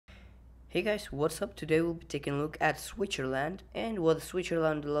Hey guys, what's up? Today we'll be taking a look at SwitcherLand, and what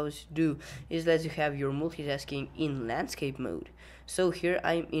SwitcherLand allows you to do is lets you have your multitasking in landscape mode. So here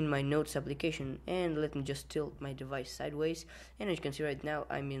I'm in my Notes application, and let me just tilt my device sideways, and as you can see right now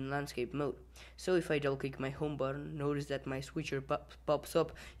I'm in landscape mode. So if I double click my home button, notice that my switcher pops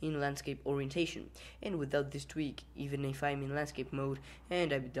up in landscape orientation, and without this tweak, even if I'm in landscape mode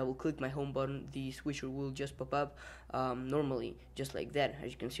and I double click my home button, the switcher will just pop up normally, just like that,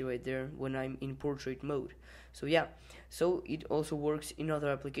 as you can see right there when I'm in portrait mode. So yeah, so it also works in other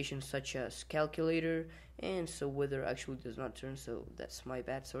applications such as calculator, and so weather actually does not turn, so that's my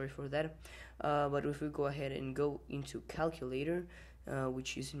bad, sorry for that. But if we go ahead and go into calculator,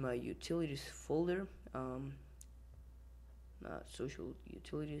 which is in my utilities folder, social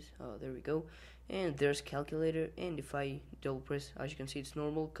utilities, there we go, and there's calculator, and if I double press, as you can see it's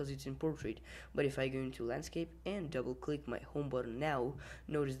normal because it's in portrait, but if I go into landscape and double click my home button now,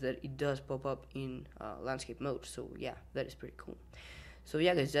 notice that it does pop up in landscape mode. So yeah, that is pretty cool. So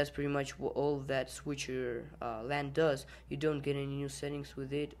yeah guys, that's pretty much all that SwitcherLand does. You don't get any new settings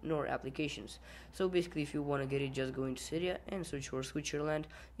with it, nor applications. So basically, if you want to get it, just go into Cydia and search for SwitcherLand.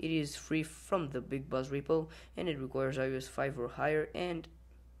 It is free from the Big Buzz repo, and it requires iOS 5 or higher, and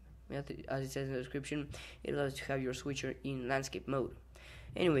as it says in the description, it allows you to have your switcher in landscape mode.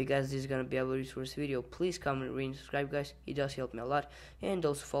 Anyway guys, this is gonna be our first video. Please comment, rate, and subscribe guys, it does help me a lot. And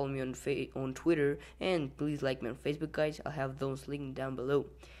also follow me on Twitter, and please like me on Facebook guys, I'll have those linked down below.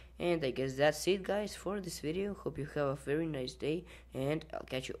 And I guess that's it guys for this video. Hope you have a very nice day, and I'll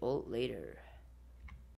catch you all later.